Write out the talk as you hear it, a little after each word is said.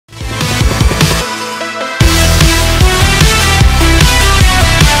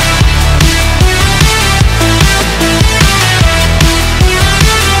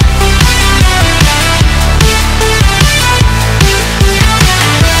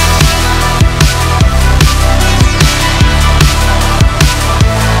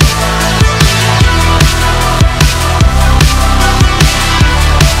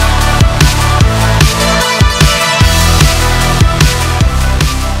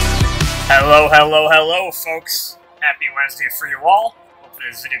Hello, folks. Happy Wednesday for you all. Hopefully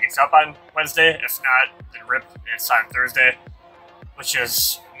this video gets up on Wednesday. If not, then rip, it's on Thursday, which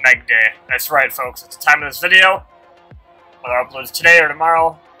is MEG Day. That's right, folks. It's the time of this video. Whether I upload today or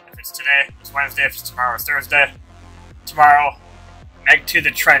tomorrow. If it's today, it's Wednesday. If it's tomorrow, it's Thursday. Tomorrow, MEG to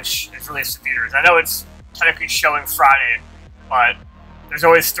the Trench is released in theaters. I know it's technically showing Friday, but there's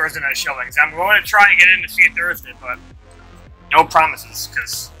always Thursday night showings. I'm going to try and get in to see it Thursday, but no promises,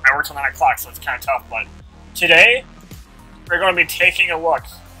 because I work till 9 o'clock, so it's kind of tough. But today, we're going to be taking a look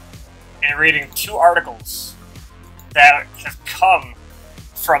and reading two articles that have come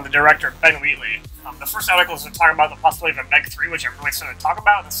from the director, Ben Wheatley. The first article is talking about the possibility of a MEG 3, which I'm really excited to talk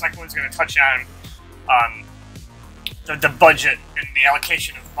about. The second one is going to touch on the budget and the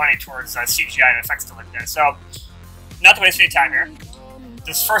allocation of money towards CGI and effects to like that. So, not to waste any time here.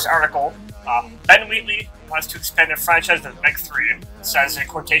 This first article, Ben Wheatley wants to expand the franchise of MEG 3. It says, in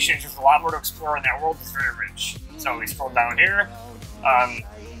quotations, there's a lot more to explore in that world, it's very rich. So we scroll down here.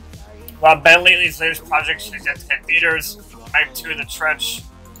 While Ben Wheatley's latest project is yet to hit theaters, MEG 2 The Trench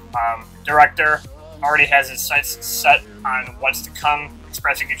director already has his sights set on what's to come,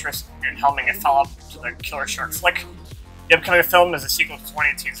 expressing interest in helming a follow-up to the Killer Shark flick. The upcoming film is a sequel to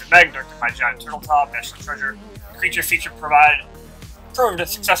 2018's MEG, directed by John Turteltaub, National Treasure. The creature feature proved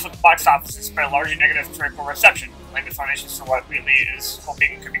successful at the box office despite a largely negative critical reception, laying the foundations for what Wheatley is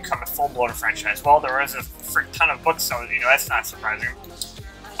hoping could become a full-blown franchise. Well, there is a frick ton of books, so that's not surprising.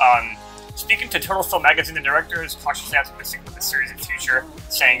 Speaking to Total Film Magazine, the director is cautiously optimistic with the series in the future,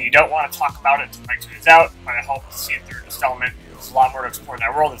 saying, "You don't want to talk about it until MEG 2 is out, but I hope to see it through installment. There's a lot more to explore in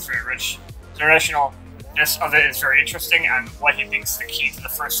that world. It's very rich. The internationalness of it is very interesting, and what he thinks the key to the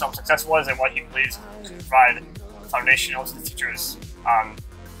first film's success was, and what he believes can provide foundational to the future's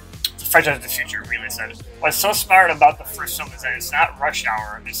the franchise of the future," Wheatley said. What's so smart about the first film is that it's not Rush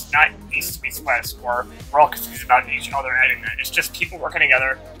Hour, it's not East meets West, or we're all confused about each other adding that. It's just people working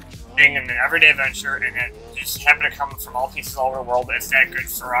together, being in an everyday adventure, and it just happen to come from all pieces all over the world. It's that good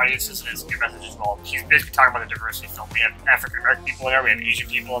for audiences, and it's a good message as well. He's basically talking about the diversity film. We have African American people in there, we have Asian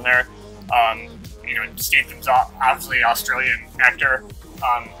people in there. Statham's obviously an Australian actor.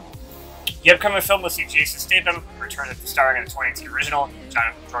 The upcoming film will see Jason Statham return as starring in the 2018 original.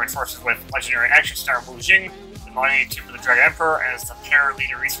 John joined forces with legendary action star Wu Jing, the money team for the Dragon Emperor, as the pair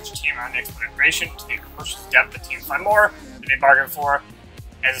lead a research team on exploitation creation. To the commercial depth, the team find more than they bargained for,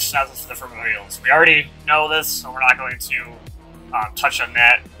 as a synopsis of the film reveals. We already know this, so we're not going to touch on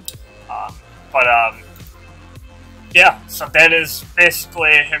that. Yeah, so that is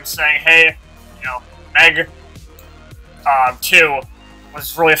basically him saying, hey, MEG 2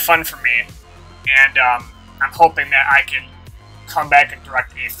 was really fun for me, and I'm hoping that I can come back and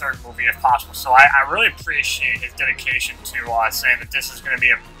direct a third movie if possible. So I really appreciate his dedication to saying that this is going to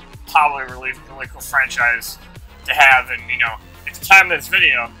be a probably really cool franchise to have. And at the time of this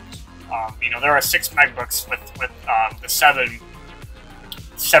video, there are 6 MEG books with the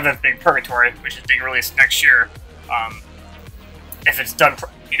seventh being Purgatory, which is being released next year if it's done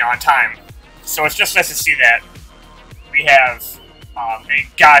on time. So it's just nice to see that we have a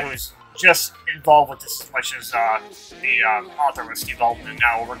guy who's just involved with this as much as the author was involved, and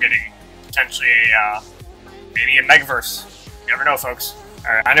now we're getting potentially maybe a MEGverse. You never know, folks.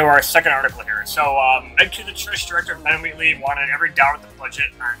 Alright, I know our second article here. So, MEG 2 The Trench director Ben Wheatley wanted every dollar of the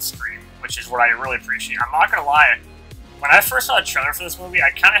budget on screen, which is what I really appreciate. I'm not gonna lie, when I first saw the trailer for this movie, I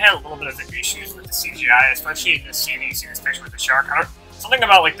kind of had a little bit of issues with the CGI, especially in the scene you see, especially with the shark. Something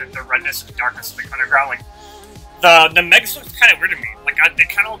about like the redness and the darkness of the underground, like the MEGs look kind of weird to me. Like they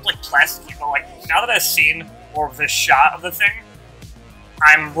kind of look like plastic, but like now that I've seen more of this shot of the thing,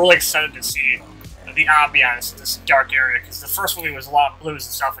 I'm really excited to see the ambiance in this dark area, because the first movie was a lot of blues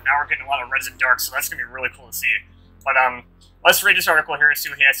and stuff, and now we're getting a lot of reds and darks, so that's gonna be really cool to see. But let's read this article here and see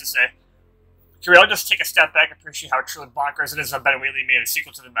what he has to say. Can we all just take a step back and appreciate how truly bonkers it is that Ben Wheatley made a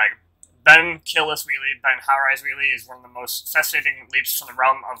sequel to the MEG? Ben Killis Wheatley, Ben High-Rise Wheatley, is one of the most fascinating leaps from the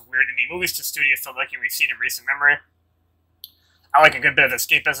realm of weird indie movies to studio filmmaking we've seen in recent memory. I like a good bit of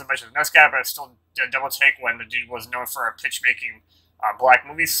escapism, much as the next guy, but I still did a double take when the dude was known for pitch-making black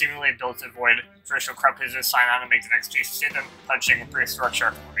movies, seemingly built to avoid traditional crowd pleasers, sign on and make the next Jason Statham punching prehistoric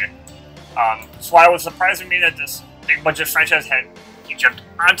shark movie. So while it was surprising to me that this big-budget franchise he jumped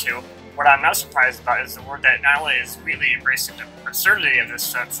onto, what I'm not surprised about is the word that not only is really embracing the absurdity of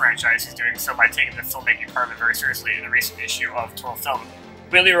this franchise, he's doing so by taking the filmmaking part of it very seriously. In a recent issue of Total Film,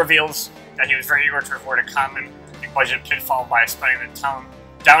 Wheatley reveals that he was very eager to avoid a common big-budget pitfall by spending the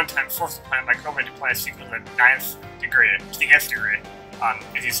downtime forced upon him by COVID to plan a sequel to the nth degree,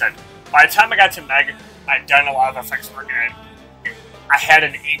 as he said. By the time I got to MEG, I'd done a lot of effects work, and I had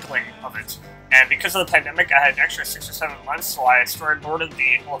an inkling of it. And because of the pandemic, I had an extra 6 or 7 months, so I storyboarded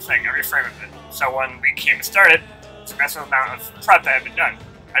the whole thing, every frame of it. So when we came to start it, it's a massive amount of prep that had been done.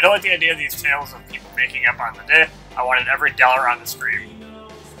 I don't like the idea of these tales of people making up on the day. I wanted every dollar on the screen.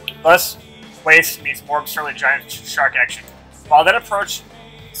 Less waste means more absurdly giant shark action. While that approach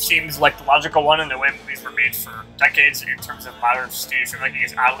seems like the logical one in the way movies were made for decades in terms of modern stage filmmaking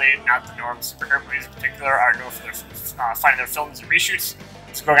is oddly not the norm. Superhero movies in particular are known for their finding their films and reshoots.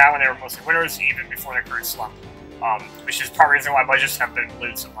 It's going on when they were mostly winners, even before their current slump. Which is part of the reason why budgets have been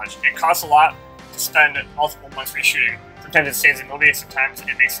diluted so much. It costs a lot to spend multiple months reshooting. Sometimes it saves a movie, sometimes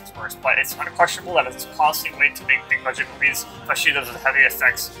it makes things worse. But it's unquestionable that it's a costly way to make big budget movies, especially those with heavy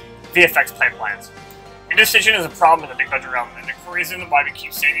VFX pipelines. Indecision is a problem in the big budget realm, and the reason why we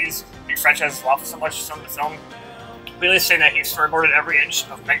keep saying these big franchises love so much film to film, really saying that he storyboarded every inch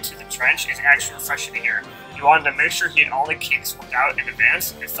of MEG to the trench is actually refreshing to hear. He wanted to make sure he had all the kinks worked out in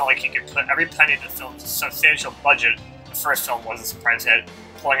advance, and it felt like he could put every penny into the film's substantial budget. The first film was a surprise hit,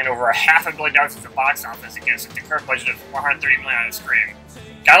 pulling in over $500 million at the box office against a declared budget of $430 million on the screen.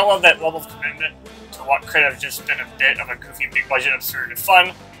 Gotta love that level of commitment to what could have just been a bit of a goofy big budget absurd and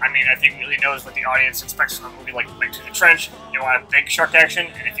fun. I mean, I think he really knows what the audience expects from a movie like MEG to the Trench. They want a big shark action,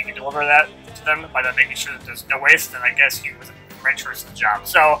 and if he can deliver that to them by then making sure that there's no waste, then I guess he was the right choice for the job.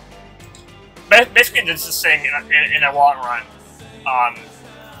 So, basically did this thing in a long run.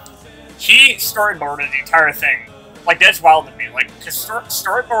 He storyboarded the entire thing. Like, that's wild to me. Like, because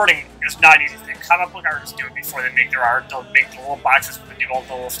storyboarding is not an easy thing. Comic book artists do it before they make their art. They'll make the little boxes where they do all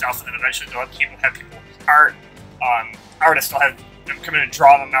the little stuff, and then eventually they'll have people artists will have them come in and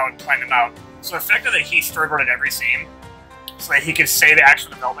draw them out and plan them out. So the fact that he storyboarded every scene, so that he could say the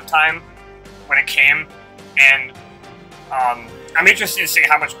actual development time when it came, and I'm interested to see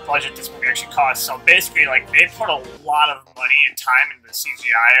how much budget this movie actually cost. So basically, like, they put a lot of money and time into the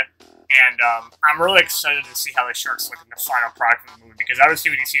CGI. And I'm really excited to see how the sharks look in the final product of the movie, because obviously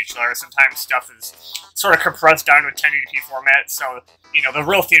when you see a trailer, sometimes stuff is sort of compressed down to a 1080p format, so, you know, the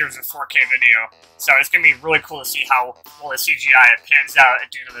real theater is a 4K video. So it's going to be really cool to see how well the CGI pans out at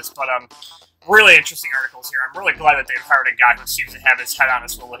the end of this, but really interesting articles here. I'm really glad that they've hired a guy who seems to have his head on a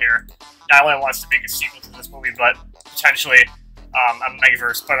swivel here. Not only wants to make a sequel to this movie, but potentially a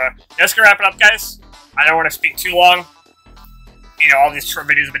Megaverse. But that's going to wrap it up, guys. I don't want to speak too long. You know, all these short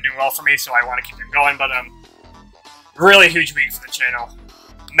videos have been doing well for me, so I want to keep them going, but really huge week for the channel.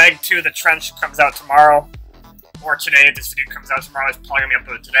 MEG 2 The Trench comes out tomorrow, or today. If this video comes out tomorrow, it's probably going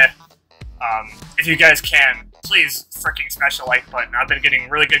to be uploaded today. If you guys can, please freaking smash the like button. I've been getting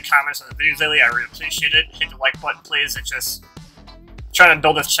really good comments on the videos lately. I really appreciate it. Hit the like button, please. It's just trying to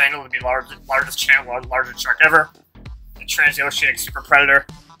build this channel to be the largest channel, largest shark ever. The Trans-Oceanic Super Predator.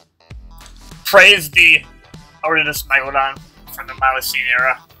 Praise the Odinous Megalodon from the Miocene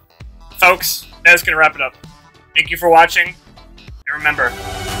era. Folks, that's gonna wrap it up. Thank you for watching, and remember,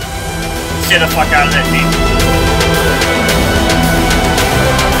 stay the fuck out of that deep.